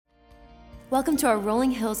Welcome to our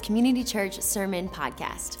Rolling Hills Community Church Sermon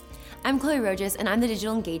Podcast. I'm Chloe Rojas, and I'm the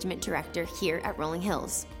Digital Engagement Director here at Rolling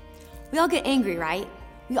Hills. We all get angry, right?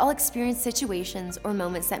 We all experience situations or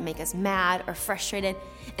moments that make us mad or frustrated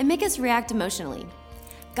and make us react emotionally.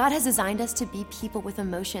 God has designed us to be people with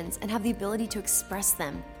emotions and have the ability to express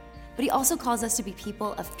them, but He also calls us to be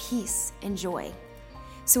people of peace and joy.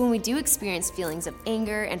 So when we do experience feelings of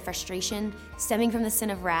anger and frustration stemming from the sin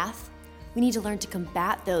of wrath, we need to learn to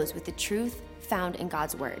combat those with the truth found in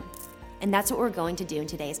God's Word. And that's what we're going to do in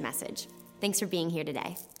today's message. Thanks for being here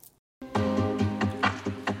today.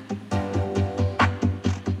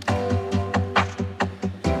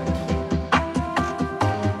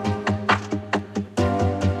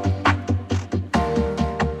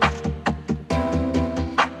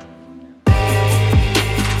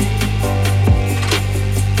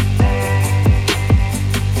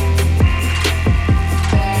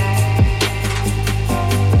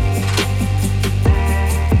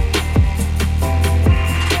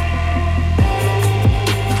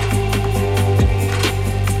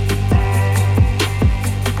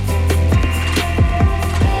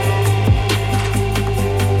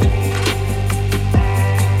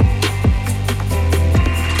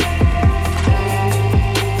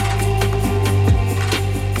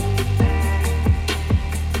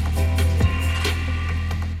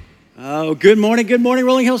 Good morning,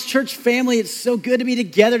 Rolling Hills Church family. It's so good to be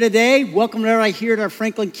together today. Welcome to everybody here at our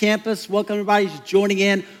Franklin campus. Welcome everybody who's joining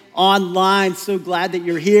in online. So glad that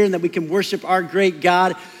you're here and that we can worship our great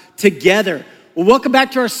God together. Well, welcome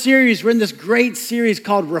back to our series. We're in this great series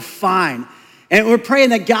called Refine. And we're praying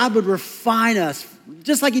that God would refine us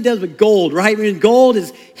just like He does with gold, right? When gold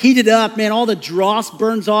is heated up, man, all the dross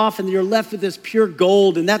burns off and you're left with this pure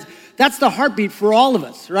gold. And that's the heartbeat for all of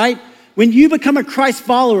us, right? When you become a Christ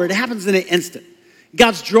follower, it happens in an instant.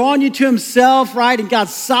 God's drawing you to Himself, right? And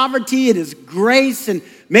God's sovereignty and His grace. And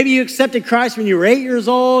maybe you accepted Christ when you were 8 years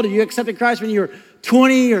old, or you accepted Christ when you were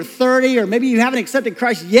 20 or 30, or maybe you haven't accepted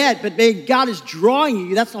Christ yet, but God is drawing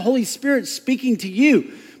you. That's the Holy Spirit speaking to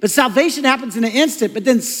you. But salvation happens in an instant, but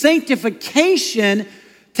then sanctification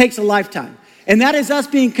takes a lifetime. And that is us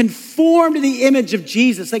being conformed to the image of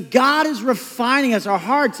Jesus, that God is refining us, our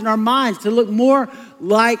hearts and our minds, to look more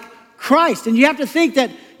like Christ. And you have to think that,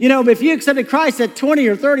 if you accepted Christ at 20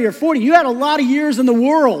 or 30 or 40, you had a lot of years in the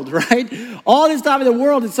world, right? All this time in the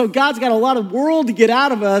world. And so God's got a lot of world to get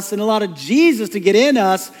out of us and a lot of Jesus to get in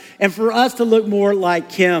us and for us to look more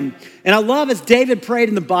like Him. And I love as David prayed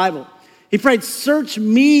in the Bible. He prayed, "Search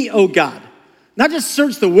me, O God." Not just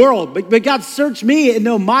search the world, but God, search me and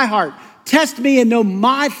know my heart. Test me and know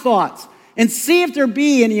my thoughts. And see if there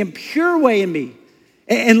be any impure way in me.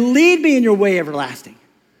 And lead me in your way everlasting.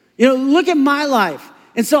 Look at my life.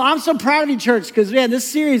 And so I'm so proud of you, church, because, man, this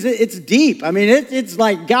series, it's deep. I mean, it's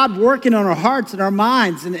like God working on our hearts and our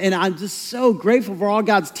minds. And I'm just so grateful for all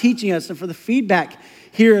God's teaching us and for the feedback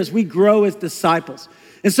here as we grow as disciples.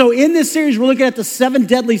 And so in this series, we're looking at the 7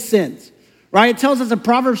 deadly sins, right? It tells us in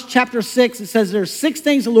Proverbs chapter 6, it says there are 6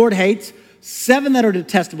 things the Lord hates, 7 that are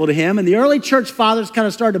detestable to Him. And the early church fathers kind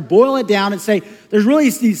of started to boil it down and say there's really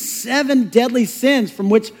these 7 deadly sins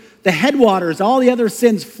from which the headwaters, all the other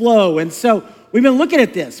sins flow. And so we've been looking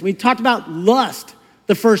at this. We talked about lust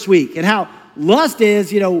the first week and how lust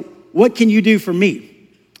is, what can you do for me?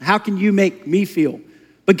 How can you make me feel?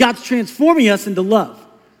 But God's transforming us into love,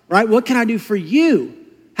 right? What can I do for you?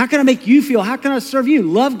 How can I make you feel? How can I serve you?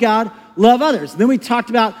 Love God, love others. And then we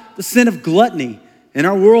talked about the sin of gluttony. In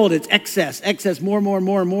our world, it's excess, more.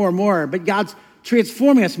 But God's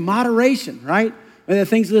transforming us, moderation, right? The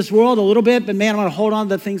things of this world a little bit, but man, I want to hold on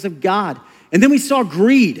to the things of God. And then we saw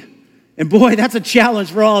greed. And boy, that's a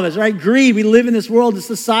challenge for all of us, right? Greed. We live in this world, this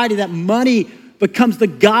society that money becomes the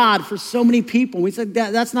God for so many people. We said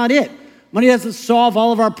that's not it. Money doesn't solve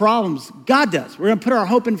all of our problems. God does. We're going to put our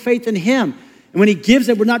hope and faith in Him. And when He gives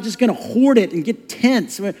it, we're not just going to hoard it and get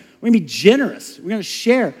tense. We're going to be generous. We're going to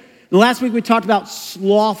share. And last week we talked about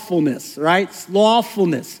slothfulness, right?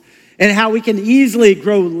 Slothfulness. And how we can easily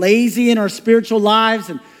grow lazy in our spiritual lives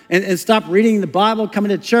and stop reading the Bible, coming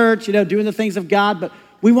to church, doing the things of God. But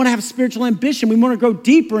we want to have spiritual ambition. We want to grow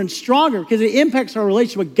deeper and stronger because it impacts our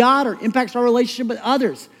relationship with God or impacts our relationship with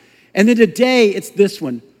others. And then today, it's this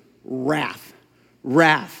one, wrath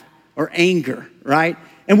or anger, right?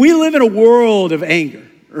 And we live in a world of anger,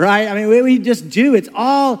 right? I mean, we just do. It's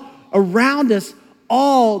all around us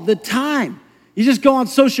all the time. You just go on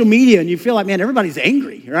social media and you feel like, man, everybody's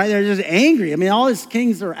angry, right? They're just angry. I mean, all these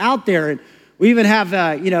things are out there. And we even have,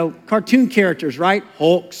 cartoon characters, right?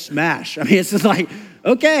 Hulk smash. I mean, it's just like,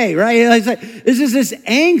 okay, right? It's like, this is this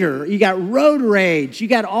anger. You got road rage. You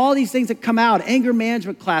got all these things that come out, anger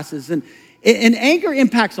management classes. And And anger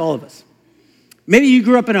impacts all of us. Maybe you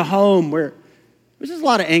grew up in a home where there's just a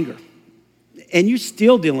lot of anger, and you're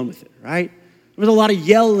still dealing with it, right? There was a lot of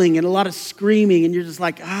yelling and a lot of screaming, and you're just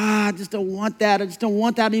like, I just don't want that. I just don't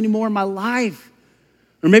want that anymore in my life.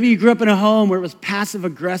 Or maybe you grew up in a home where it was passive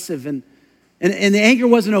aggressive, and the anger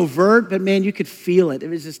wasn't overt, but man, you could feel it. It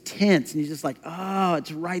was just tense, and you're just like, oh,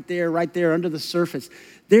 it's right there under the surface.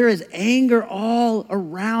 There is anger all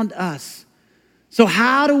around us. So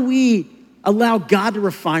how do we allow God to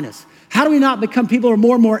refine us? How do we not become people who are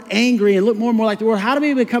more and more angry and look more and more like the world? How do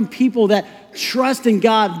we become people that trust in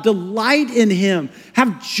God, delight in Him,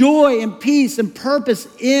 have joy and peace and purpose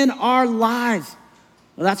in our lives?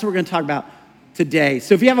 Well, that's what we're going to talk about today.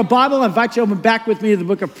 So if you have a Bible, I invite you to open back with me to the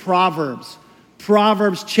book of Proverbs.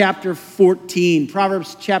 Proverbs chapter 14.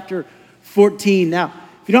 Proverbs chapter 14. Now,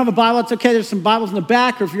 if you don't have a Bible, it's okay. There's some Bibles in the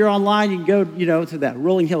back, or if you're online, you can go, to that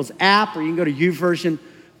Rolling Hills app, or you can go to YouVersion.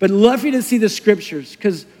 But I'd love for you to see the scriptures,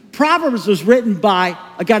 because Proverbs was written by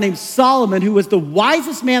a guy named Solomon, who was the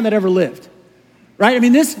wisest man that ever lived, right? I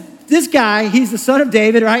mean, this guy, he's the son of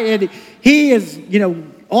David, right? And he is,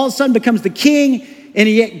 all of a sudden becomes the king,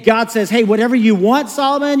 and God says, hey, whatever you want,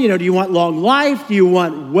 Solomon, do you want long life? Do you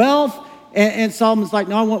want wealth? And Solomon's like,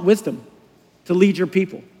 no, I want wisdom to lead your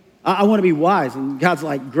people. I want to be wise. And God's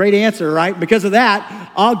like, great answer, right? Because of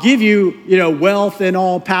that, I'll give you, wealth and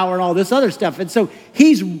all power and all this other stuff. And so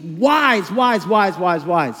he's wise.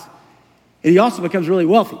 And he also becomes really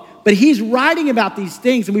wealthy. But he's writing about these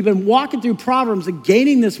things, and we've been walking through Proverbs and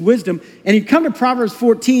gaining this wisdom. And you come to Proverbs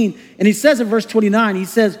 14, and he says in verse 29, he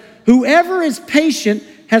says, whoever is patient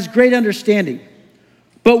has great understanding,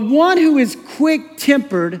 but one who is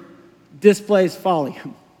quick-tempered displays folly.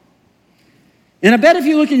 And I bet if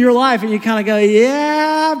you look in your life and you kind of go,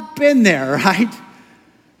 yeah, I've been there, right?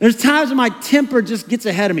 There's times when my temper just gets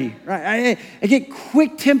ahead of me, right? I get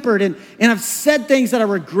quick-tempered, and I've said things that I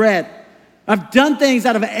regret. I've done things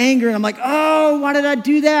out of anger, and I'm like, oh, why did I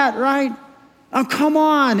do that, right? Oh, come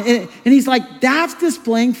on. And he's like, that's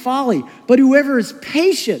displaying folly. But whoever is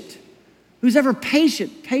patient, who's ever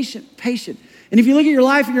patient. And if you look at your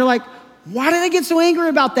life and you're like, why did I get so angry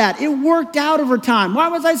about that? It worked out over time. Why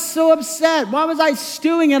was I so upset? Why was I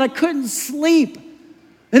stewing and I couldn't sleep?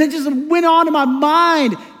 And it just went on in my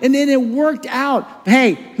mind, and then it worked out.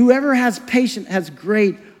 Hey, whoever has patience has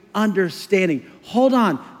great understanding. Hold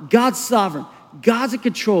on. God's sovereign. God's in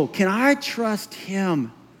control. Can I trust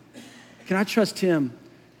Him? Can I trust Him?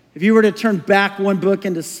 If you were to turn back one book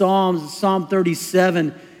into Psalms, Psalm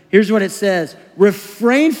 37, here's what it says.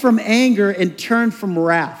 Refrain from anger and turn from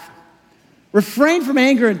wrath. Refrain from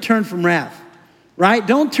anger and turn from wrath, right?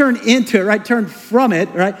 Don't turn into it, right? Turn from it,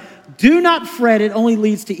 right? Do not fret, it only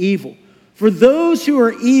leads to evil. For those who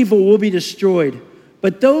are evil will be destroyed,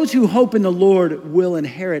 but those who hope in the Lord will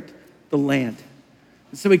inherit the land.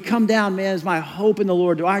 And so we come down, man, is my hope in the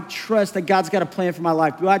Lord? Do I trust that God's got a plan for my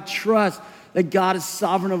life? Do I trust that God is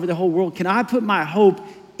sovereign over the whole world? Can I put my hope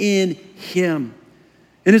in Him?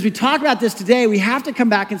 And as we talk about this today, we have to come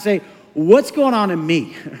back and say, what's going on in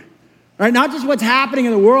me? Right? Not just what's happening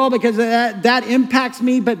in the world, because that impacts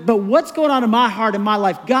me, but what's going on in my heart, in my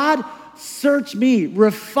life. God, search me,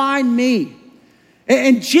 refine me.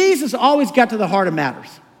 And Jesus always got to the heart of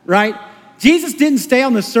matters, right? Jesus didn't stay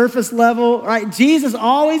on the surface level, right? Jesus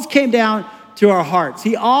always came down to our hearts.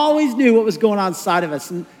 He always knew what was going on inside of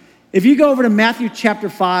us. And if you go over to Matthew chapter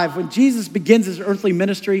 5, when Jesus begins his earthly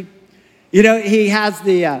ministry, he has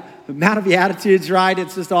the Mount of Beatitudes, right?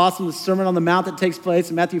 It's just awesome. The Sermon on the Mount that takes place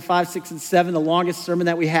in Matthew 5, 6, and 7, the longest sermon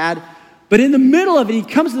that we had. But in the middle of it, he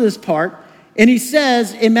comes to this part, and he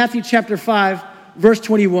says in Matthew chapter 5, verse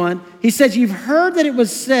 21, he says, you've heard that it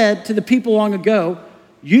was said to the people long ago,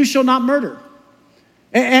 you shall not murder.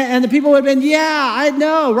 And the people would have been, yeah, I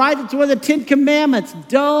know, right? It's one of the 10 commandments.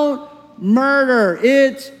 Don't murder.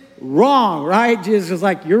 It's wrong, right? Jesus was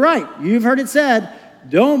like, you're right. You've heard it said,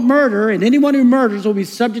 don't murder, and anyone who murders will be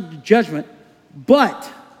subject to judgment.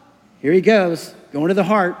 But, here he goes, going to the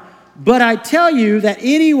heart. But I tell you that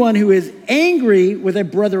anyone who is angry with a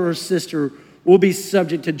brother or sister will be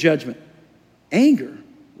subject to judgment. Anger?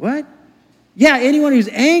 What? Yeah, anyone who's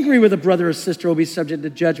angry with a brother or sister will be subject to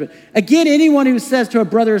judgment. Again, anyone who says to a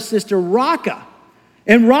brother or sister, raka.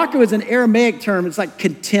 And raka is an Aramaic term. It's like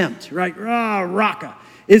contempt, right? Raka.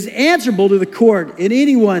 Is answerable to the court, and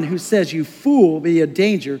anyone who says you fool will be in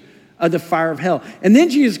danger of the fire of hell. And then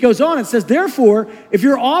Jesus goes on and says, therefore, if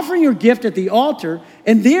you're offering your gift at the altar,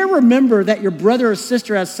 and there remember that your brother or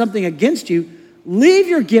sister has something against you, leave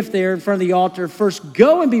your gift there in front of the altar. First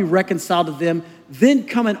go and be reconciled to them, then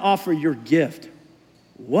come and offer your gift.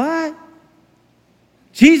 What?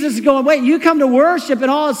 Jesus is going, wait, you come to worship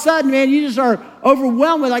and all of a sudden, man, you just are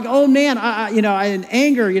overwhelmed with like, oh man, in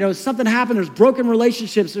anger, something happened. There's broken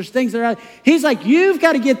relationships. There's things that are, he's like, you've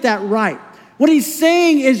got to get that right. What he's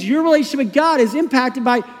saying is your relationship with God is impacted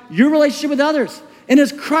by your relationship with others. And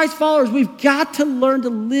as Christ followers, we've got to learn to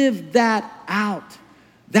live that out.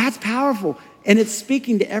 That's powerful. And it's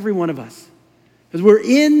speaking to every one of us. Because we're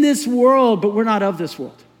in this world, but we're not of this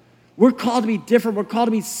world. We're called to be different. We're called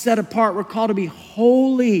to be set apart. We're called to be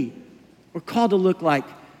holy. We're called to look like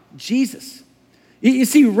Jesus. You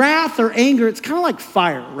see, wrath or anger, it's kind of like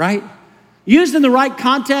fire, right? Used in the right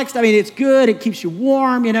context, it's good. It keeps you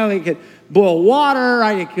warm. It could boil water,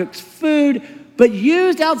 right? It cooks food. But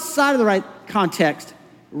used outside of the right context,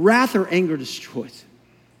 wrath or anger destroys.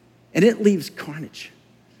 And it leaves carnage.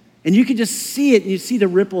 And you can just see it, and you see the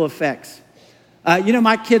ripple effects.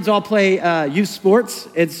 My kids all play youth sports.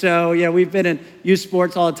 And so, we've been in youth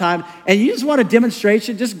sports all the time. And you just want a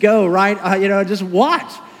demonstration, just go, right? Just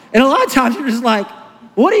watch. And a lot of times you're just like,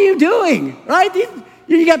 what are you doing, right?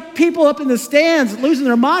 You got people up in the stands losing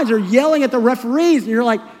their minds or yelling at the referees. And you're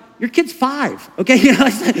like, your kid's 5, okay?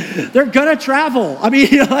 They're gonna travel.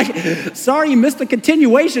 Sorry you missed the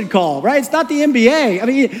continuation call, right? It's not the NBA.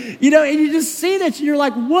 And you just see this and you're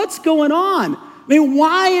like, what's going on?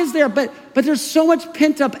 Why is there? But there's so much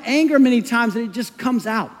pent up anger many times that it just comes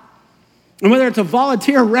out. And whether it's a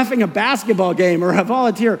volunteer reffing a basketball game or a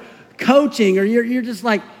volunteer coaching, or you're just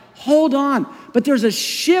like, hold on. But there's a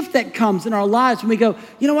shift that comes in our lives when we go,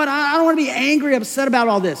 you know what? I don't want to be angry, upset about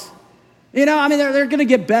all this. They're going to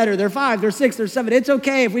get better. They're 5, they're 6, they're 7. It's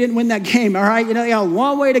okay if we didn't win that game, all right? They got a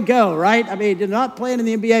long way to go, right? They're not playing in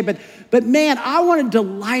the NBA, but man, I want to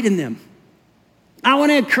delight in them. I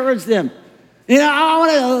want to encourage them. I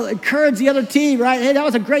want to encourage the other team, right? Hey, that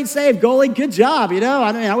was a great save, goalie. Good job,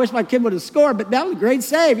 I wish my kid would have scored, but that was a great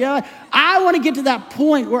save, I want to get to that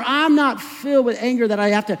point where I'm not filled with anger that I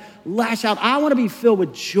have to lash out. I want to be filled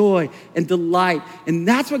with joy and delight, and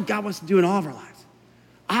that's what God wants to do in all of our lives.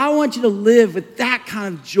 I want you to live with that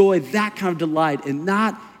kind of joy, that kind of delight, and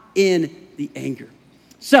not in the anger.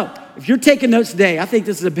 So, if you're taking notes today, I think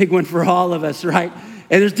this is a big one for all of us, right?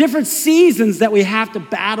 And there's different seasons that we have to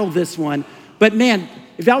battle this one. But man,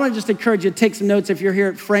 if I want to just encourage you to take some notes, if you're here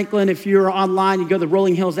at Franklin, if you're online, you go to the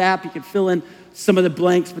Rolling Hills app, you can fill in some of the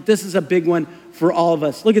blanks, but this is a big one for all of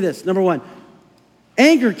us. Look at this. Number 1,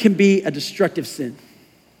 anger can be a destructive sin.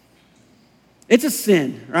 It's a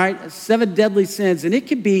sin, right? 7 deadly sins, and it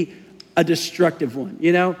can be a destructive one,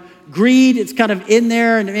 Greed, it's kind of in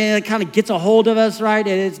there, and it kind of gets a hold of us, right?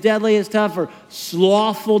 And it's deadly, it's tough, or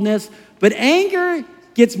slothfulness. But anger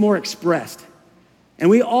gets more expressed. And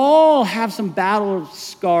we all have some battle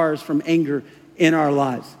scars from anger in our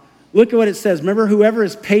lives. Look at what it says. Remember, whoever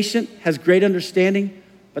is patient has great understanding,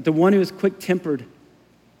 but the one who is quick-tempered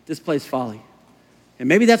displays folly. And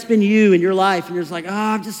maybe that's been you in your life, and you're just like,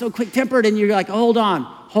 I'm just so quick-tempered, and you're like, hold on.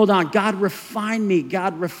 God, refine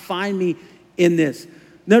me in this.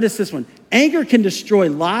 Notice this one. Anger can destroy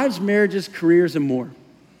lives, marriages, careers, and more.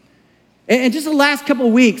 And just the last couple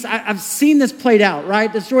of weeks, I've seen this played out,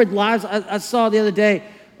 right? Destroyed lives. I saw the other day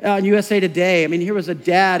on USA Today. Here was a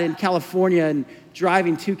dad in California and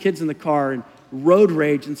driving 2 kids in the car and road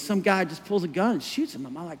rage, and some guy just pulls a gun and shoots him.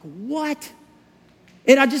 I'm like, what?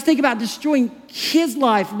 And I just think about destroying his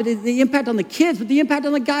life, but the impact on the kids, but the impact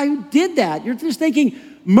on the guy who did that. You're just thinking,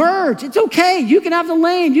 merge. It's okay. You can have the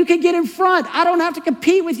lane. You can get in front. I don't have to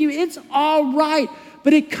compete with you. It's all right.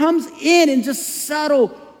 But it comes in just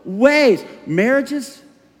subtle ways. Marriages,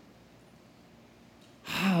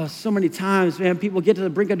 so many times, man, people get to the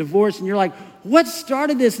brink of divorce and you're like, what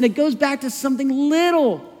started this? And it goes back to something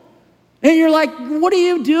little. And you're like, what are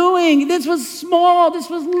you doing? This was small. This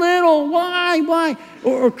was little. Why?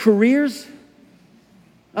 Or careers.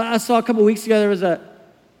 I saw a couple weeks ago, there was a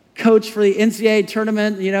coach for the NCAA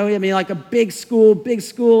tournament, like a big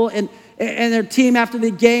school. And their team, after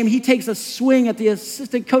the game, he takes a swing at the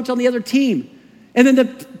assistant coach on the other team. And then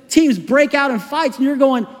the teams break out in fights, and you're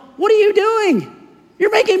going, what are you doing?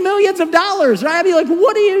 You're making millions of dollars, right?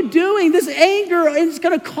 What are you doing? This anger, it's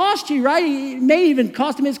going to cost you, right? It may even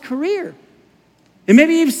cost him his career. And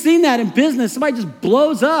maybe you've seen that in business. Somebody just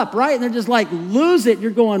blows up, right? And they're just like, lose it.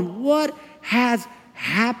 You're going, what has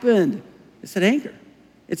happened? It's an anger.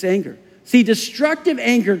 It's anger. See, destructive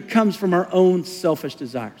anger comes from our own selfish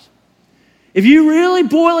desires. If you really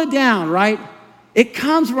boil it down, right? It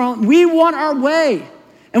comes from, we want our way.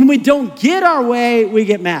 And when we don't get our way, we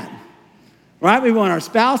get mad, right? We want our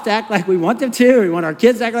spouse to act like we want them to. We want our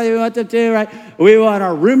kids to act like we want them to, right? We want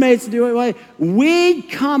our roommates to do it. We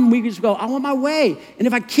just go, I want my way. And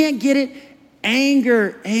if I can't get it,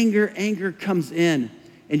 anger comes in.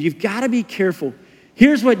 and you've got to be careful.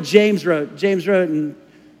 Here's what James wrote. James wrote in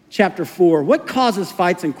chapter 4, what causes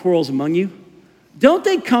fights and quarrels among you? Don't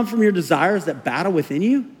they come from your desires that battle within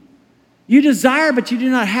you? You desire, but you do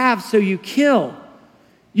not have, so you kill.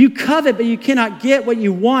 You covet, but you cannot get what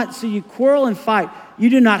you want, so you quarrel and fight. You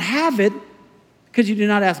do not have it because you do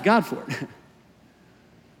not ask God for it.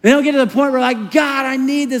 They don't get to the point where like, God, I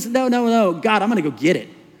need this. No. God, I'm going to go get it.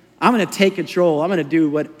 I'm going to take control. I'm going to do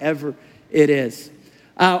whatever it is.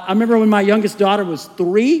 I remember when my youngest daughter was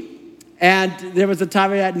 3, and there was a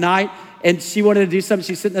time at night, and she wanted to do something.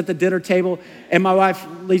 She's sitting at the dinner table, and my wife,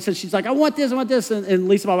 Lisa, she's like, I want this. And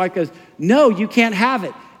Lisa, my wife, goes, no, you can't have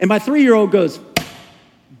it. And my 3-year-old goes,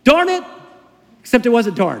 darn it, except it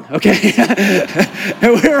wasn't darn, okay?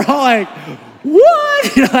 And we were all like,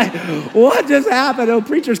 what? Like, what just happened? Oh,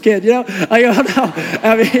 preacher's kid, Like, oh, no.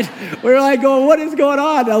 I mean, we were like going, what is going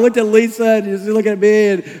on? And I looked at Lisa, and she's looking at me,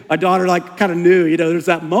 and my daughter like kind of knew, there's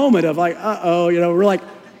that moment of like, uh-oh, we're like,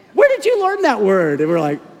 where did you learn that word? And we're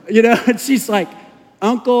like, and she's like,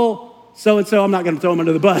 Uncle so-and-so, I'm not going to throw him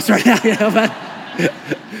under the bus right now, but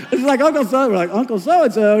it's like Uncle so, we're like, Uncle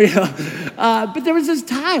so-and-so, but there was this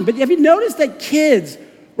time, but have you noticed that kids,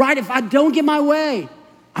 right, if I don't get my way,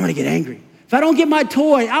 I'm going to get angry. If I don't get my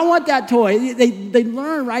toy, I want that toy. They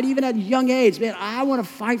learn, right, even at a young age, man, I want to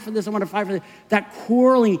fight for this, I want to fight for this. That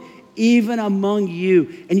quarreling even among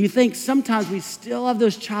you. And you think sometimes we still have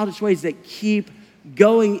those childish ways that keep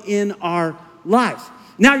going in our lives.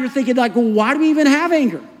 Now you're thinking like, well, why do we even have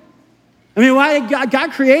anger? I mean, why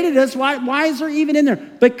God created us? Why is there even in there?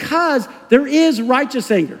 Because there is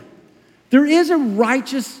righteous anger. There is a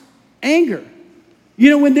righteous anger.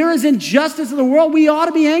 When there is injustice in the world, we ought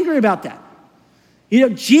to be angry about that.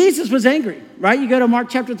 Jesus was angry, right? You go to Mark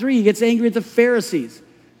chapter 3, he gets angry at the Pharisees.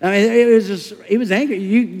 I mean, he was angry.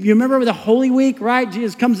 You remember with the Holy Week, right?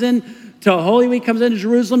 Jesus comes in to Holy Week, comes into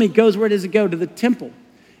Jerusalem. He goes, where does he go? To the temple.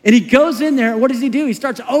 And he goes in there, and what does he do? He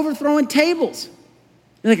starts overthrowing tables.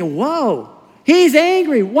 You're like, whoa, he's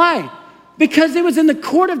angry. Why? Because it was in the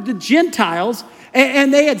court of the Gentiles,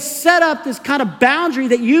 and they had set up this kind of boundary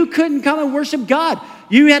that you couldn't come and worship God.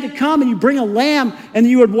 You had to come and you bring a lamb, and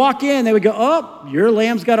you would walk in. They would go, oh, your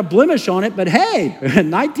lamb's got a blemish on it, but hey,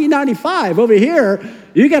 1995 over here,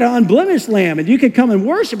 you got an unblemished lamb, and you could come and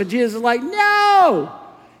worship it. Jesus is like, no.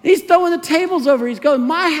 He's throwing the tables over. He's going,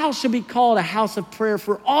 my house should be called a house of prayer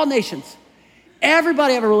for all nations.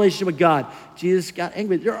 Everybody have a relationship with God. Jesus got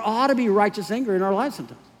angry. There ought to be righteous anger in our lives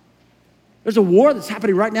sometimes. There's a war that's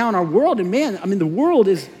happening right now in our world, and man, I mean, the world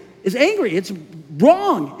is angry. It's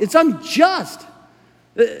wrong. It's unjust.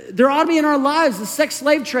 There ought to be in our lives the sex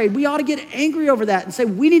slave trade. We ought to get angry over that and say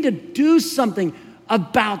we need to do something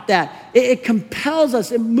about that. It compels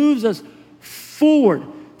us. It moves us forward.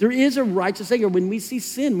 There is a righteous anger. When we see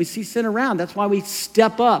sin around. That's why we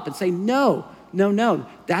step up and say, no,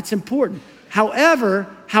 that's important. However,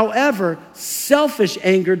 selfish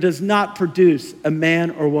anger does not produce a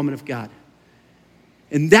man or woman of God.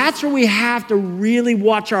 And that's where we have to really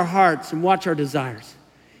watch our hearts and watch our desires.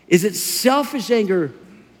 Is it selfish anger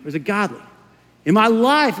or is it godly? In my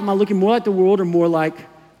life, am I looking more like the world or more like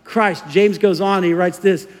Christ? James goes on and he writes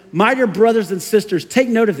this, my dear brothers and sisters, take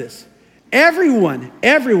note of this.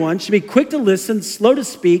 Everyone should be quick to listen, slow to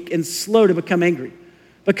speak, and slow to become angry.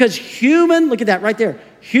 Because look at that right there,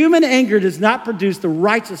 human anger does not produce the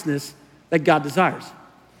righteousness that God desires.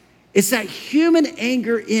 It's that human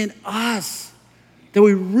anger in us that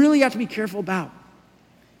we really have to be careful about.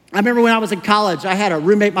 I remember when I was in college, I had a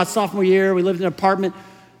roommate my sophomore year. We lived in an apartment,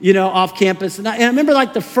 off campus. And I remember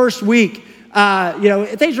like the first week,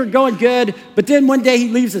 things were going good, but then one day he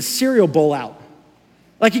leaves a cereal bowl out.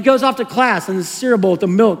 Like he goes off to class and the cereal bowl with the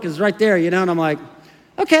milk is right there, and I'm like,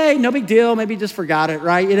 okay, no big deal. Maybe he just forgot it,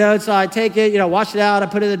 right? So I take it, wash it out. I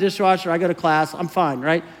put it in the dishwasher. I go to class. I'm fine,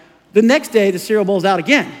 right? The next day, the cereal bowl's out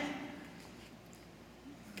again.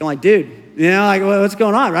 I'm like, dude, what's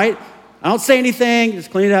going on, right? I don't say anything,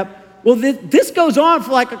 just clean it up. Well, this goes on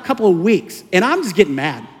for like a couple of weeks, and I'm just getting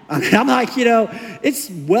mad. I mean, I'm like, it's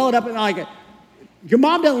welling up, and I'm like, your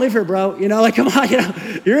mom doesn't live here, bro. Come on,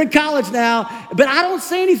 you're in college now. But I don't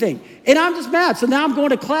say anything, and I'm just mad. So now I'm going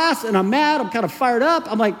to class, and I'm mad. I'm kind of fired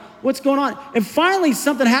up. I'm like, what's going on? And finally,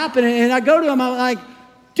 something happened, and I go to him. I'm like,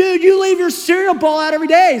 dude, you leave your cereal bowl out every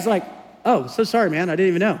day. He's like, oh, so sorry, man. I didn't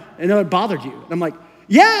even know. I know it bothered you. And I'm like,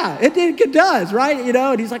 yeah, it does, right?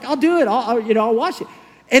 And he's like, I'll do it. I'll wash it.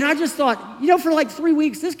 And I just thought, for like 3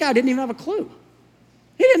 weeks, this guy didn't even have a clue.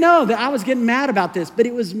 He didn't know that I was getting mad about this, but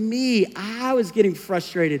it was me. I was getting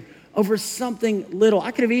frustrated over something little.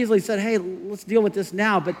 I could have easily said, hey, let's deal with this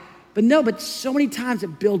now. But so many times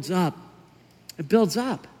it builds up. It builds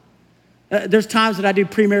up. There's times that I do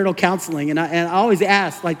premarital counseling, and I always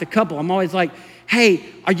ask, like the couple, I'm always like, hey,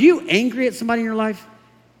 are you angry at somebody in your life?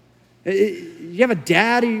 You have a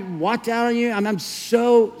dad who walked out on you? I'm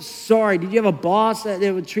so sorry. Did you have a boss that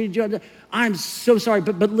treated you? I'm so sorry.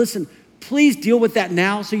 But listen, please deal with that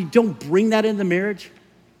now so you don't bring that into marriage.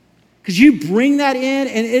 Because you bring that in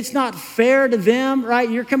and it's not fair to them, right?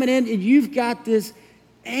 You're coming in and you've got this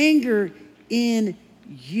anger in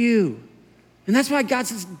you. And that's why God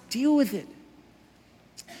says, deal with it.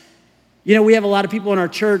 You know, we have a lot of people in our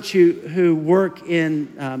church who work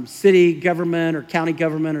in city government or county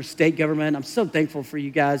government or state government. I'm so thankful for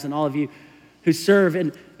you guys and all of you who serve.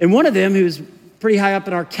 And one of them who's pretty high up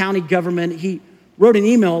in our county government, he wrote an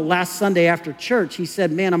email last Sunday after church. He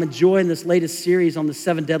said, man, I'm enjoying this latest series on the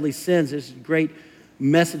 7 deadly sins. There's a great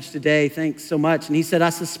message today. Thanks so much. And he said,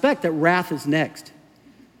 I suspect that wrath is next.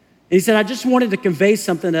 And he said, I just wanted to convey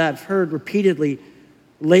something that I've heard repeatedly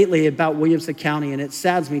lately about Williamson County, and it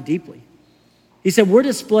saddens me deeply. He said, we're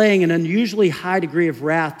displaying an unusually high degree of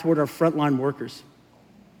wrath toward our frontline workers,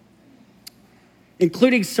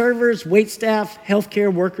 including servers, waitstaff,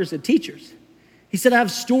 healthcare workers, and teachers. He said, I have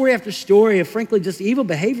story after story of, frankly, just evil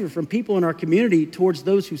behavior from people in our community towards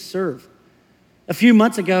those who serve. A few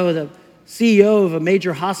months ago, the CEO of a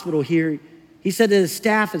major hospital here, he said that his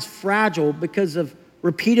staff is fragile because of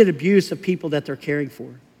repeated abuse of people that they're caring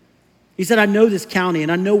for. He said, I know this county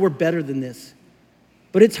and I know we're better than this,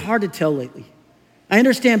 but it's hard to tell lately. I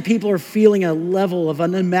understand people are feeling a level of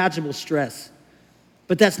unimaginable stress,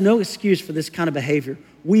 but that's no excuse for this kind of behavior.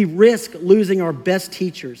 We risk losing our best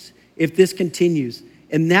teachers if this continues,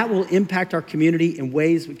 and that will impact our community in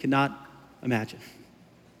ways we cannot imagine.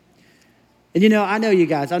 And you know, I know you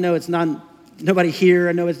guys, I know it's nobody here,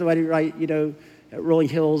 I know it's nobody right, you know, at Rolling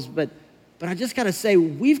Hills, but I just gotta say,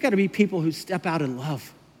 we've gotta be people who step out in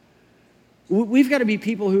love. We've gotta be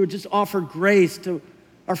people who just offer grace to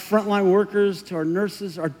our frontline workers, to our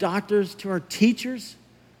nurses, our doctors, to our teachers.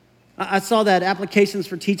 I saw that applications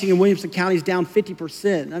for teaching in Williamson County is down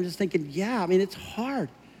 50%. And I'm just thinking, yeah, I mean, it's hard.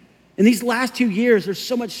 In these last 2 years, there's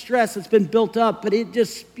so much stress that's been built up, but it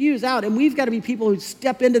just spews out. And we've got to be people who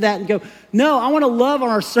step into that and go, no, I want to love on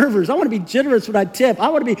our servers. I want to be generous when I tip. I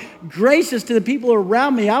want to be gracious to the people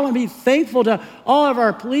around me. I want to be thankful to all of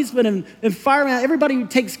our policemen and firemen, everybody who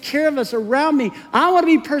takes care of us around me. I want to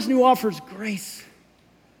be a person who offers grace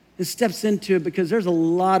and steps into it, because there's a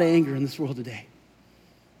lot of anger in this world today.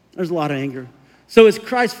 There's a lot of anger. So as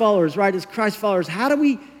Christ followers, right, as Christ followers, how do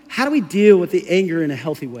we deal with the anger in a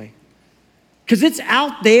healthy way? Because it's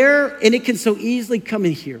out there and it can so easily come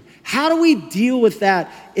in here. How do we deal with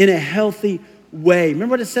that in a healthy way?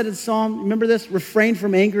 Remember what it said in Psalm? Remember this? Refrain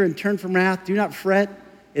from anger and turn from wrath. Do not fret.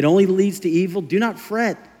 It only leads to evil. Do not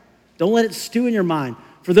fret. Don't let it stew in your mind.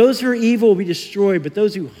 For those who are evil will be destroyed, but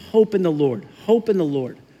those who hope in the Lord,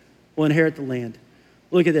 will inherit the land.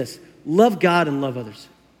 Look at this. Love God and love others.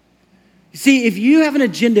 You see, if you have an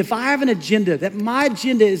agenda, if I have an agenda, that my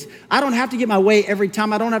agenda is, I don't have to get my way every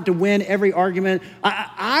time. I don't have to win every argument.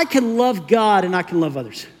 I can love God and I can love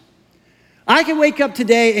others. I can wake up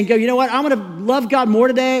today and go, you know what? I'm going to love God more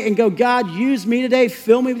today and go, God, use me today.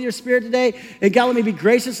 Fill me with your spirit today. And God, let me be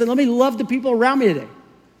gracious and let me love the people around me today.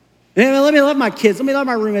 And let me love my kids. Let me love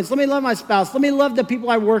my roommates. Let me love my spouse. Let me love the people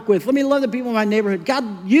I work with. Let me love the people in my neighborhood.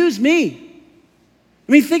 God, use me.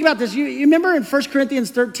 I mean, think about this. You remember in 1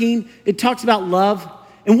 Corinthians 13, it talks about love.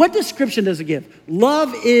 And what description does it give?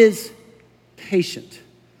 Love is patient.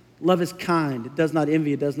 Love is kind. It does not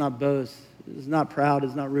envy. It does not boast. It is not proud. It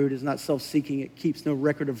is not rude. It is not self-seeking. It keeps no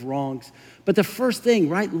record of wrongs. But the first thing,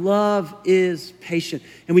 right? Love is patient.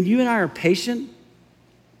 And when you and I are patient,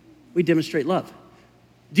 we demonstrate love.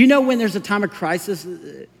 Do you know when there's a time of crisis,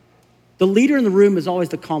 the leader in the room is always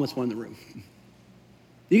the calmest one in the room?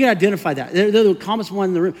 You can identify that. They're the calmest one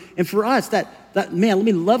in the room. And for us, that man, let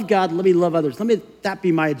me love God, let me love others. That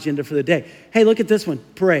be my agenda for the day. Hey, look at this one,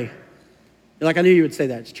 pray. You're like, I knew you would say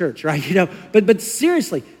that. It's church, right? You know, but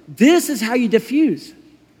seriously, this is how you diffuse.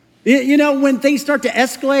 You know, when things start to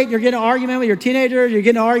escalate, you're getting an argument with your teenager, you're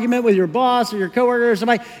getting an argument with your boss or your coworker or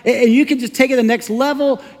somebody, and you can just take it to the next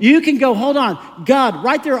level. You can go, hold on, God,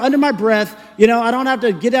 right there under my breath, you know, I don't have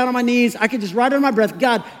to get down on my knees. I can just right under my breath,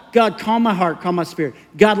 God, calm my heart, calm my spirit.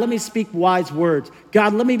 God, let me speak wise words.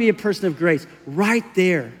 God, let me be a person of grace. Right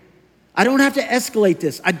there. I don't have to escalate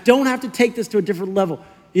this. I don't have to take this to a different level.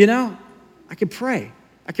 You know, I can pray.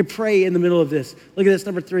 I can pray in the middle of this. Look at this,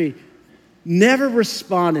 number 3. Never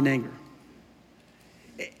respond in anger.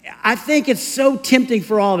 I think it's so tempting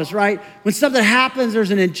for all of us, right? When something happens, there's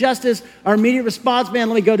an injustice, our immediate response, man,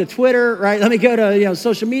 let me go to Twitter, right? Let me go to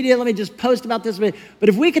social media, let me just post about this. But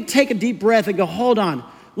if we could take a deep breath and go, hold on,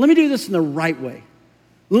 let me do this in the right way.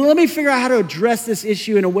 Let me figure out how to address this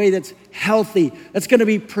issue in a way that's healthy, that's gonna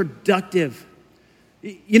be productive.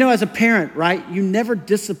 You know, as a parent, right, you never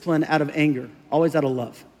discipline out of anger, always out of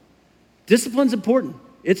love. Discipline's important.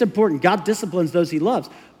 It's important. God disciplines those he loves.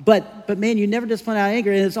 But man, you never discipline out of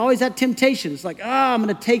anger. And it's always that temptation. It's like, I'm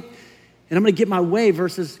going to take and I'm going to get my way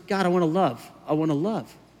versus, God, I want to love. I want to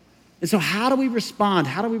love. And so how do we respond?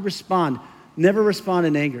 How do we respond? Never respond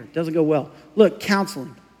in anger. It doesn't go well. Look,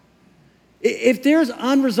 counseling. If there's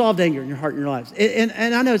unresolved anger in your heart and your lives, and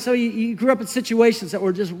I know, so you grew up in situations that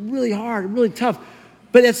were just really hard, really tough.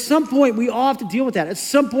 But at some point, we all have to deal with that. At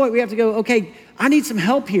some point, we have to go, okay, I need some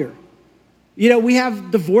help here. You know, we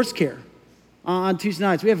have divorce care on Tuesday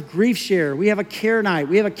nights. We have grief share. We have a care night.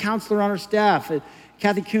 We have a counselor on our staff,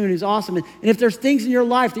 Kathy Kuhn, who's awesome. And if there's things in your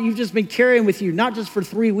life that you've just been carrying with you, not just for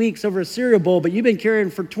 3 weeks over a cereal bowl, but you've been carrying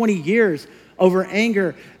for 20 years over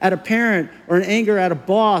anger at a parent or an anger at a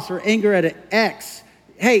boss or anger at an ex,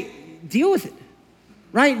 hey, deal with it,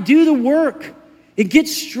 right? Do the work. It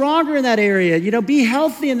gets stronger in that area. You know, be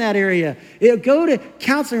healthy in that area. Go to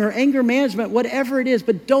counseling or anger management, whatever it is,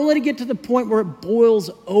 but don't let it get to the point where it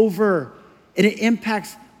boils over and it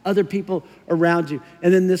impacts other people around you.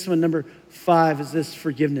 And then this one, number 5, is this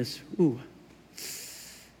forgiveness. Ooh,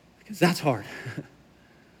 because that's hard.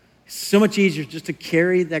 It's so much easier just to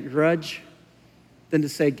carry that grudge than to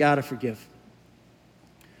say, God, I forgive.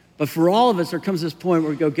 But for all of us, there comes this point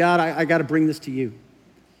where we go, God, I got to bring this to you.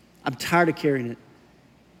 I'm tired of carrying it.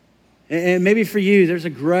 And maybe for you, there's a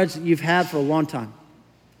grudge that you've had for a long time.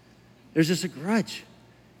 There's just a grudge.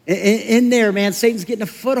 In there, man, Satan's getting a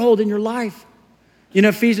foothold in your life. You know,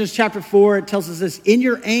 Ephesians chapter 4, it tells us this: in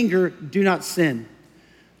your anger, do not sin.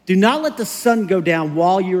 Do not let the sun go down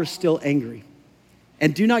while you are still angry.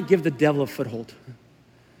 And do not give the devil a foothold.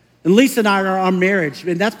 And Lisa and I are on marriage,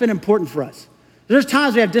 and that's been important for us. There's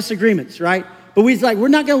times we have disagreements, right? But we're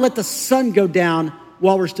not going to let the sun go down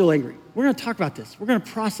while we're still angry. We're going to talk about this. We're going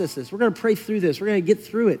to process this. We're going to pray through this. We're going to get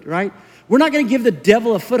through it, right? We're not going to give the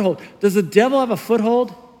devil a foothold. Does the devil have a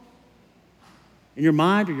foothold in your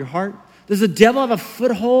mind or your heart? Does the devil have a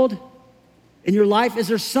foothold in your life? Is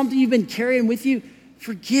there something you've been carrying with you?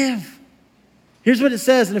 Forgive. Here's what it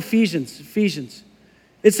says in Ephesians.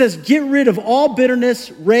 It says, get rid of all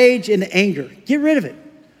bitterness, rage, and anger. Get rid of it.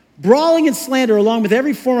 Brawling and slander along with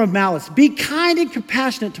every form of malice. Be kind and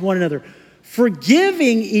compassionate to one another,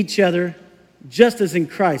 forgiving each other just as in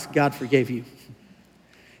Christ God forgave you.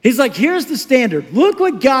 He's like, here's the standard. Look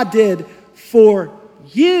what God did for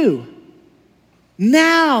you.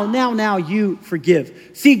 Now you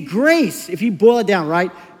forgive. See, grace, if you boil it down,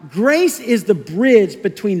 right? Grace is the bridge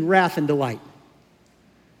between wrath and delight.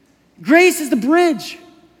 Grace is the bridge.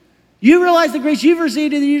 You realize the grace you've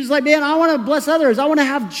received, and you're just like, man, I want to bless others. I want to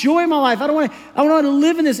have joy in my life. I don't want to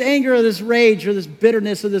live in this anger or this rage or this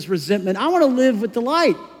bitterness or this resentment. I want to live with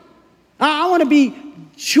delight. I want to be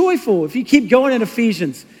joyful. If you keep going in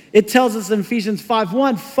Ephesians, it tells us in Ephesians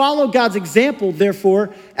 5:1, follow God's example,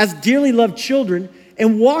 therefore, as dearly loved children,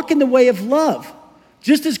 and walk in the way of love,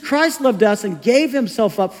 just as Christ loved us and gave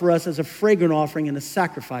himself up for us as a fragrant offering and a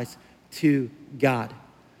sacrifice to God.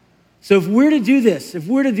 So if we're to do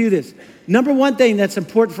this, number one thing that's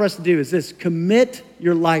important for us to do is this: commit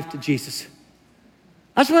your life to Jesus.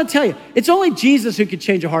 I just want to tell you, it's only Jesus who can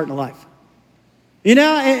change a heart and a life. You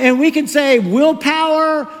know, and we can say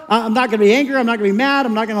willpower, I'm not going to be angry, I'm not going to be mad,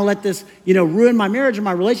 I'm not going to let this, ruin my marriage or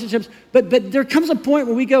my relationships. But there comes a point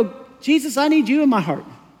where we go, Jesus, I need you in my heart.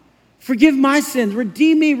 Forgive my sins,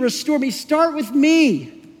 redeem me, restore me, start with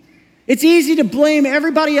me. It's easy to blame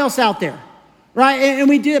everybody else out there. Right, and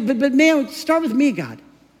we do it, but man, start with me, God.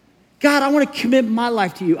 God, I want to commit my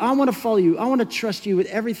life to you. I want to follow you. I want to trust you with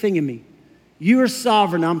everything in me. You are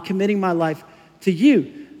sovereign. I'm committing my life to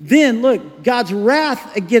you. Then, look, God's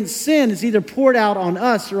wrath against sin is either poured out on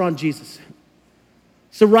us or on Jesus.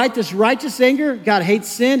 So, right, this righteous anger, God hates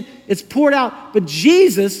sin, it's poured out, but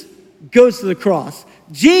Jesus goes to the cross.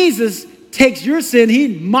 Jesus takes your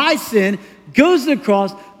sin, my sin, goes to the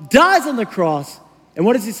cross, dies on the cross, and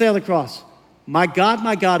what does he say on the cross? My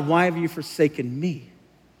God, why have you forsaken me?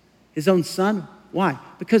 His own son. Why?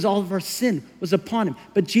 Because all of our sin was upon him.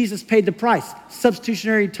 But Jesus paid the price.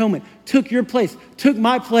 Substitutionary atonement. Took your place. Took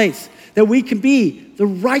my place. That we can be the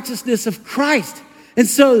righteousness of Christ. And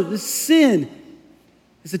so the sin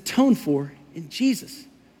is atoned for in Jesus.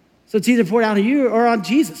 So it's either poured out on you or on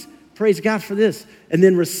Jesus. Praise God for this. And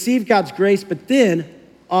then receive God's grace, but then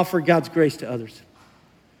offer God's grace to others.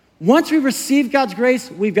 Once we receive God's grace,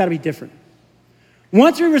 we've got to be different.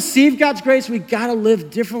 Once we receive God's grace, we got to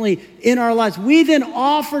live differently in our lives. We then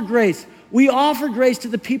offer grace. We offer grace to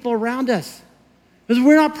the people around us. Because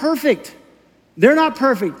we're not perfect. They're not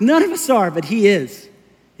perfect. None of us are, but he is.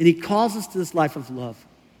 And he calls us to this life of love.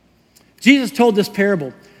 Jesus told this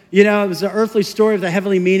parable. You know, it was an earthly story with a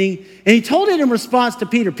heavenly meaning. And he told it in response to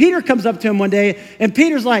Peter. Peter comes up to him one day, and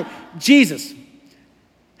Peter's like, Jesus,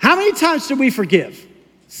 how many times should we forgive?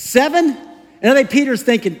 7? And I think Peter's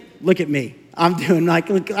thinking, look at me. I'm doing like,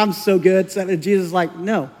 look, I'm so good. And Jesus is like,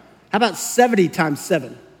 no. How about 70 times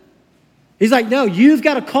 7? He's like, no, you've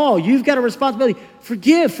got a call. You've got a responsibility.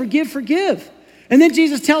 Forgive, forgive, forgive. And then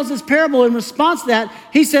Jesus tells this parable in response to that.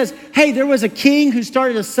 He says, hey, there was a king who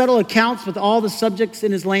started to settle accounts with all the subjects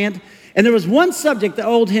in his land. And there was one subject that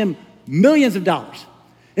owed him millions of dollars.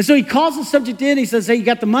 And so he calls the subject in. He says, hey, you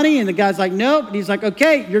got the money? And the guy's like, nope. And he's like,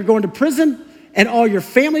 okay, you're going to prison. And all your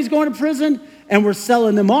family's going to prison. And we're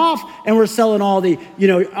selling them off. And we're selling all the,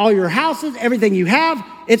 all your houses, everything you have.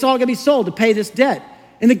 It's all going to be sold to pay this debt.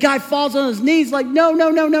 And the guy falls on his knees like,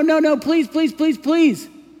 no, please, please, please, please.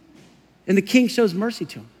 And the king shows mercy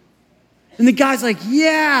to him. And the guy's like,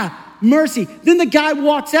 yeah, mercy. Then the guy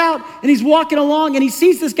walks out and he's walking along and he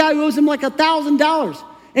sees this guy who owes him like $1,000.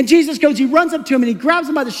 And Jesus goes, he runs up to him and he grabs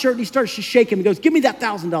him by the shirt and he starts to shake him. He goes, give me that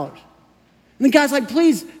 $1,000. And the guy's like,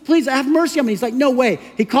 please, have mercy on me. He's like, no way.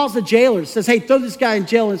 He calls the jailer, says, hey, throw this guy in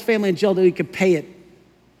jail and his family in jail till he can pay it.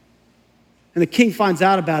 And the king finds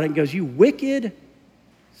out about it and goes, you wicked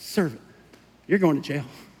servant, you're going to jail.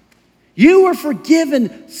 You were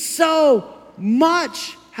forgiven so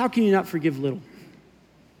much. How can you not forgive little?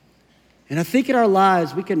 And I think in our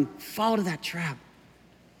lives, we can fall into that trap.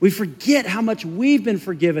 We forget how much we've been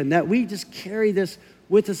forgiven, that we just carry this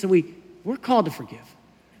with us, and we're called to forgive.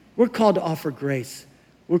 We're called to offer grace.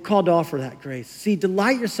 We're called to offer that grace. See,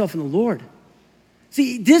 delight yourself in the Lord.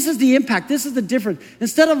 See, this is the impact. This is the difference.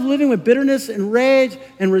 Instead of living with bitterness and rage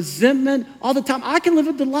and resentment all the time, I can live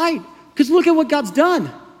with delight because look at what God's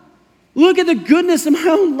done. Look at the goodness of my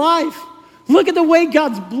own life. Look at the way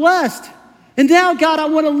God's blessed. And now, God, I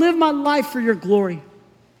want to live my life for your glory.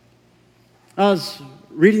 I was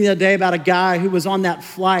reading the other day about a guy who was on that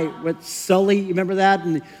flight with Sully. You remember that?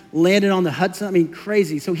 And landed on the Hudson. I mean,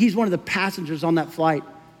 crazy. So he's one of the passengers on that flight.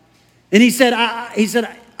 And he said,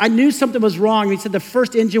 I knew something was wrong. He said the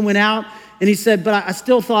first engine went out. And he said, but I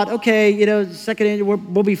still thought, okay, the second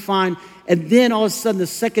engine, we'll be fine. And then all of a sudden, the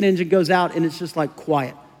second engine goes out and it's just like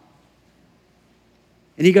quiet.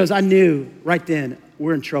 And he goes, I knew right then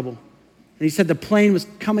we're in trouble. And he said the plane was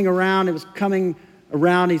coming around. It was coming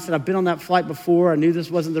around. He said, I've been on that flight before. I knew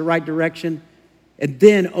this wasn't the right direction. And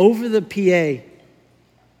then over the PA,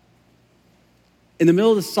 in the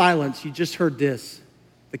middle of the silence, you just heard this.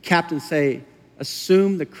 The captain say,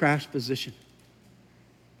 assume the crash position.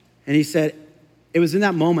 And he said, it was in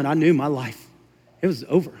that moment I knew my life. It was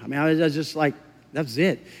over. I mean, I was just like, that was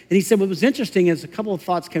it. And he said, what was interesting is a couple of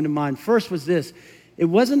thoughts came to mind. First was this. It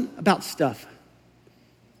wasn't about stuff.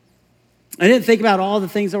 I didn't think about all the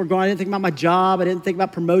things that were going on. I didn't think about my job. I didn't think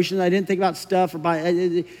about promotion. I didn't think about stuff.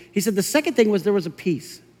 He said the second thing was there was a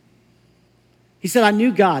peace. He said, I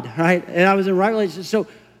knew God, right? And I was in right relationship.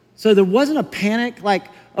 So there wasn't a panic like,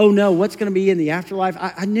 oh no, what's going to be in the afterlife?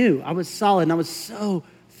 I knew. I was solid and I was so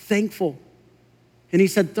thankful. And he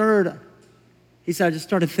said, third, he said, I just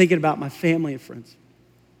started thinking about my family and friends.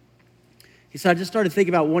 He said, I just started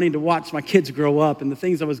thinking about wanting to watch my kids grow up and the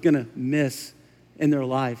things I was going to miss in their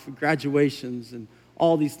life, graduations and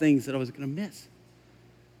all these things that I was going to miss.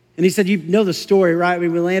 And he said, you know the story, right? I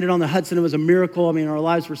mean, we landed on the Hudson. It was a miracle. I mean, our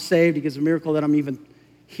lives were saved. He goes, a miracle that I'm even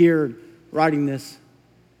here writing this.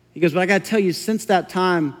 He goes, but I got to tell you, since that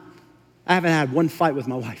time, I haven't had one fight with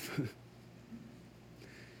my wife.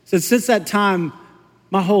 Since that time,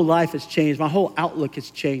 my whole life has changed. My whole outlook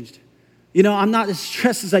has changed. I'm not as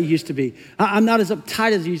stressed as I used to be. I'm not as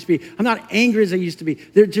uptight as I used to be. I'm not angry as I used to be.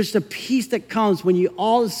 There's just a peace that comes when you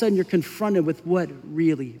all of a sudden you're confronted with what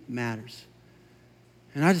really matters.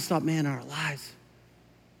 And I just thought, man, our lives,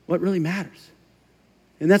 what really matters?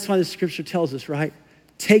 And that's why the scripture tells us, right?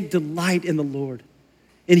 Take delight in the Lord,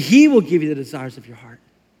 and he will give you the desires of your heart.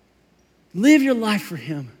 Live your life for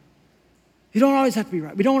him. You don't always have to be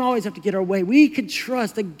right. We don't always have to get our way. We can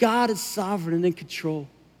trust that God is sovereign and in control.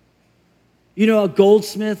 A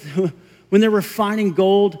goldsmith, when they're refining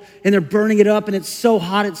gold and they're burning it up and it's so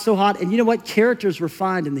hot. And you know what? Character is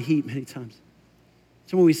refined in the heat many times.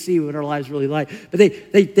 That's when we see what our lives really like. But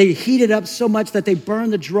they heat it up so much that they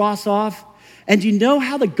burn the dross off. And you know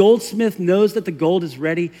how the goldsmith knows that the gold is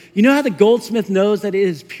ready? You know how the goldsmith knows that it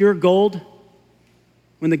is pure gold?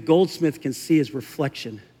 When the goldsmith can see his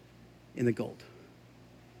reflection in the gold.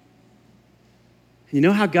 And you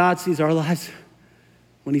know how God sees our lives?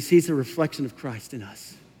 When he sees the reflection of Christ in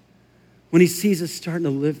us. When he sees us starting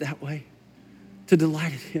to live that way. to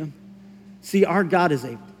delight in him. See, our God is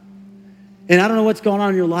able. And I don't know what's going on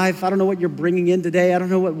in your life. I don't know what you're bringing in today. I don't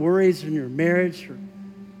know what worries in your marriage or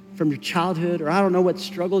from your childhood, or I don't know what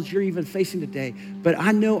struggles you're even facing today. But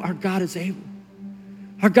I know our God is able.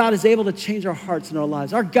 Our God is able to change our hearts and our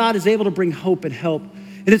lives. Our God is able to bring hope and help.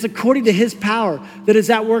 And it's according to his power that is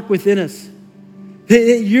at work within us.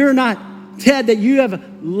 That you're not dead, that you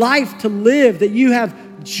have life to live, that you have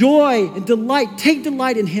joy and delight. Take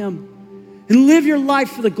delight in him and live your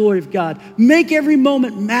life for the glory of God. Make every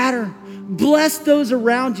moment matter. Bless those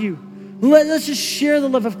around you. Let's just share the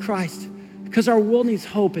love of Christ because our world needs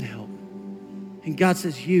hope and help. And God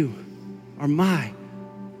says, you are my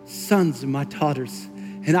sons and my daughters,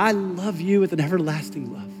 and I love you with an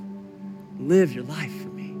everlasting love. Live your life for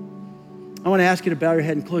me. I want to ask you to bow your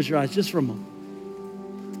head and close your eyes just for a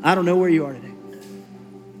moment. I don't know where you are today.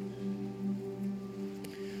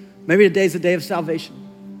 Maybe today's the day of salvation.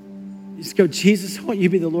 You just go, Jesus, I want you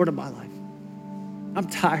to be the Lord of my life. I'm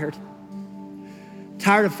tired.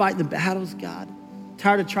 Tired of fighting the battles, God.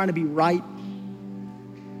 Tired of trying to be right.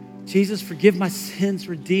 Jesus, forgive my sins,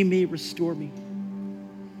 redeem me, restore me.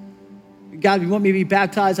 God, if you want me to be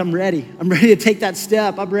baptized, I'm ready. I'm ready to take that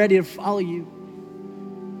step. I'm ready to follow you.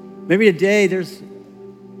 Maybe today there's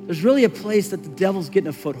really a place that the devil's getting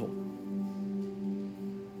a foothold.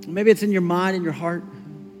 Maybe it's in your mind and your heart.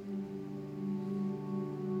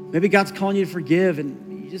 Maybe God's calling you to forgive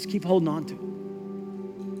and you just keep holding on to it.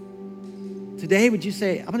 Today, would you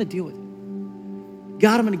say, I'm going to deal with it.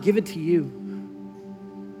 God, I'm going to give it to you.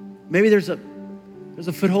 Maybe there's a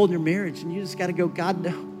foothold in your marriage and you just got to go, God,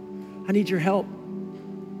 no, I need your help.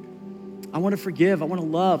 I want to forgive. I want to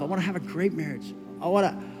love. I want to have a great marriage. I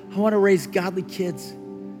want to raise godly kids.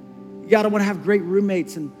 God, I want to have great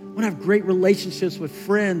roommates and I want to have great relationships with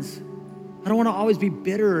friends. I don't want to always be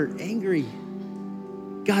bitter or angry.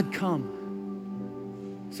 God,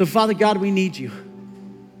 come. So, Father God, we need you.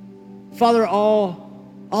 Father, all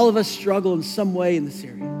of us struggle in some way in this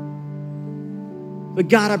area. But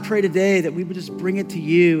God, I pray today that we would just bring it to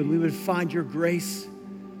you and we would find your grace.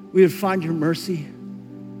 We would find your mercy.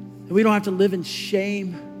 And we don't have to live in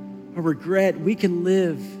shame or regret. We can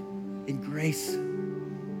live in grace.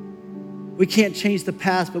 We can't change the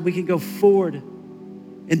past, but we can go forward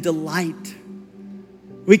in delight.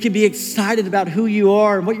 We can be excited about who you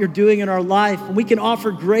are and what you're doing in our life. And we can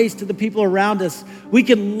offer grace to the people around us. We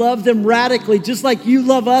can love them radically, just like you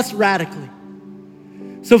love us radically.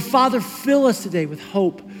 So Father, fill us today with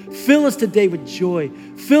hope. Fill us today with joy.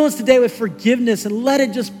 Fill us today with forgiveness and let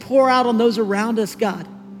it just pour out on those around us, God.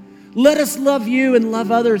 Let us love you and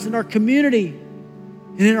love others in our community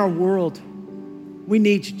and in our world. We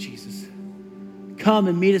need you, Jesus. Come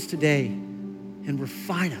and meet us today and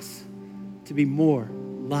refine us to be more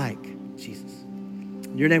like Jesus.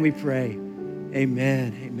 In your name we pray.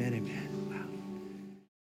 Amen, amen, amen. Wow.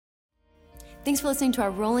 Thanks for listening to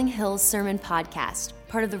our Rolling Hills Sermon Podcast,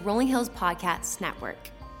 part of the Rolling Hills Podcasts Network.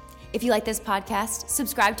 If you like this podcast,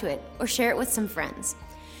 subscribe to it or share it with some friends.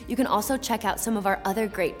 You can also check out some of our other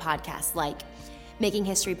great podcasts like Making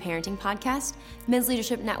History Parenting Podcast, Men's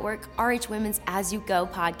Leadership Network, RH Women's As You Go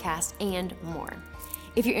podcast, and more.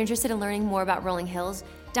 If you're interested in learning more about Rolling Hills,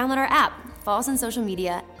 download our app, follow us on social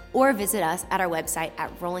media, or visit us at our website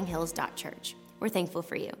at rollinghills.church. We're thankful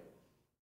for you.